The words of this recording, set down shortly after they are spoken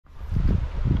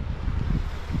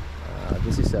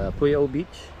is Pui O beach.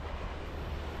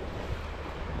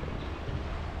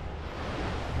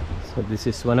 So this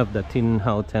is one of the Tin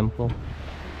Hau Temple.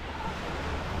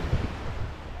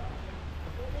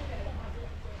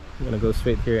 I'm gonna go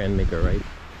straight here and make a right,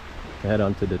 head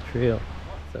onto the trail.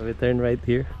 So we turn right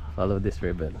here, follow this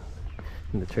ribbon,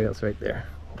 and the trail's right there.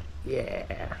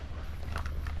 Yeah,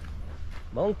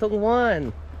 Mong Tung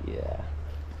Wan. Yeah.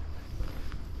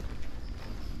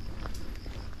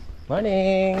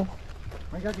 Morning.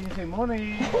 My God, can you say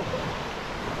morning?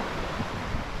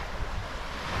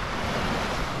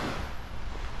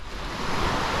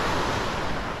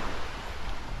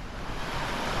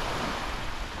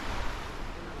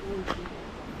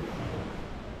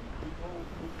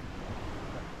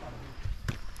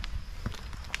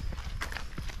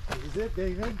 Is it,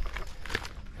 David?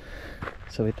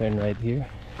 So we turn right here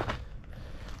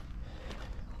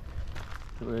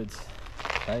towards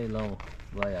Tai Long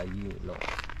via Yi Long.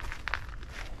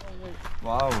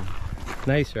 Wow.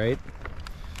 Nice, right?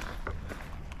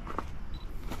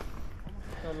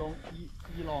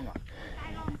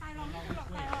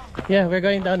 Yeah, we're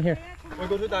going down here. We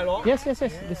go to Tai Long? Yes, yes,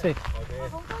 yes, this way.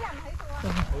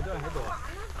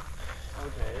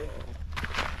 Okay.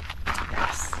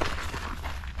 Yes.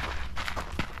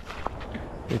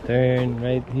 We turn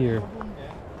right here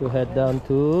to head down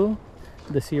to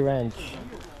the Sea Ranch.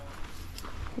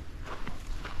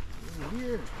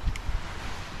 Here.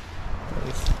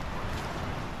 Nice.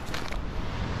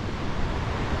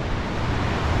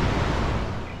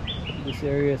 This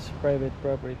area is private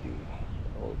property.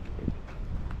 Okay.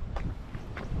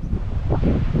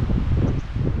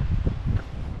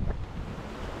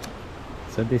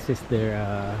 So this is their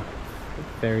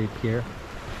ferry pier.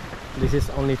 This is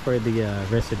only for the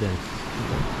residents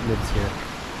who lives here.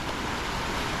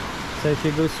 So if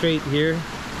you go straight here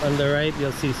on the right,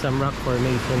 you'll see some rock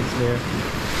formations there.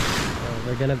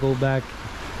 We're gonna go back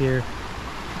here,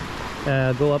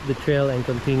 go up the trail and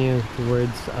continue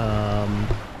towards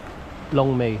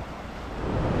Long May.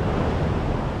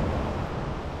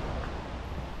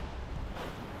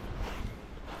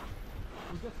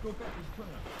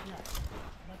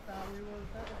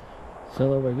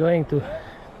 So we're going to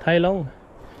Tai Long,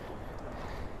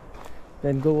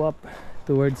 then go up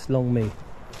towards Long May.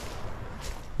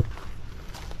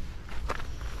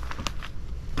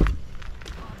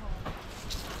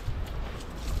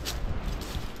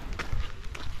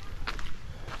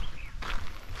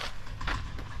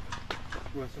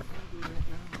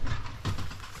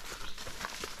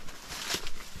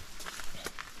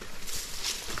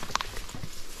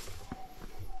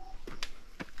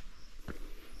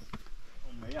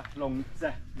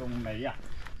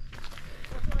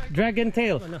 Dragon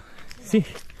tail. Oh, no. See?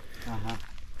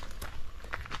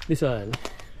 This one.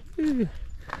 Is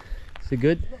it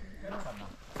good?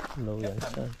 No,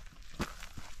 Shan.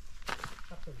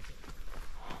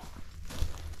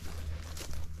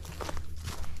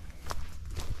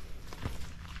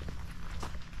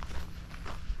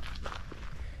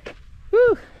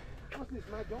 Woo!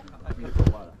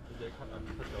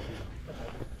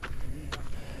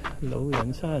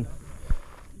 Low Shan.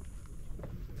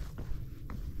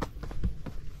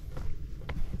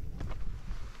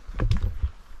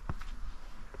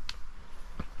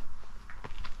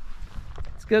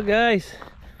 Good guys,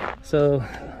 so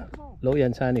Lo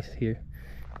Yan Shan is here.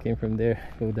 Came from there,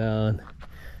 go down,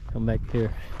 come back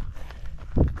here,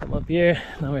 come up here.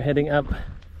 Now we're heading up.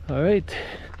 All right,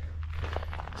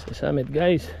 it's the summit,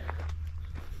 guys.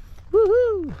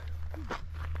 Woohoo!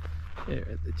 Here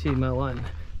at the Chi Ma Wan.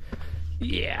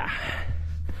 Yeah.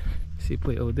 See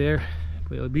Pui O there,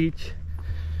 Pui O beach.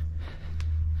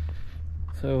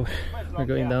 So we're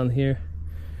going down here,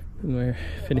 and we're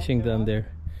finishing down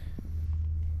there.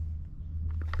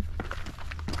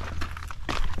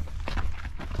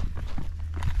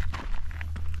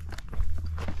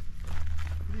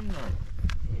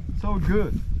 So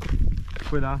good.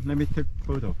 Wait, let me take a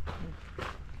photo.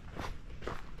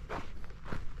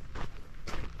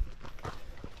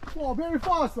 Wow, very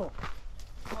fast.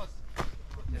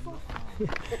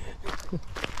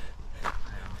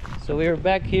 So we're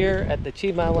back here at the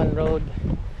Chi Ma Wan Road.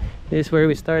 This is where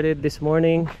we started this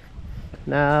morning.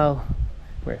 Now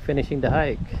we're finishing the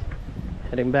hike,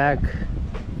 heading back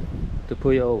to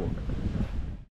Pui O.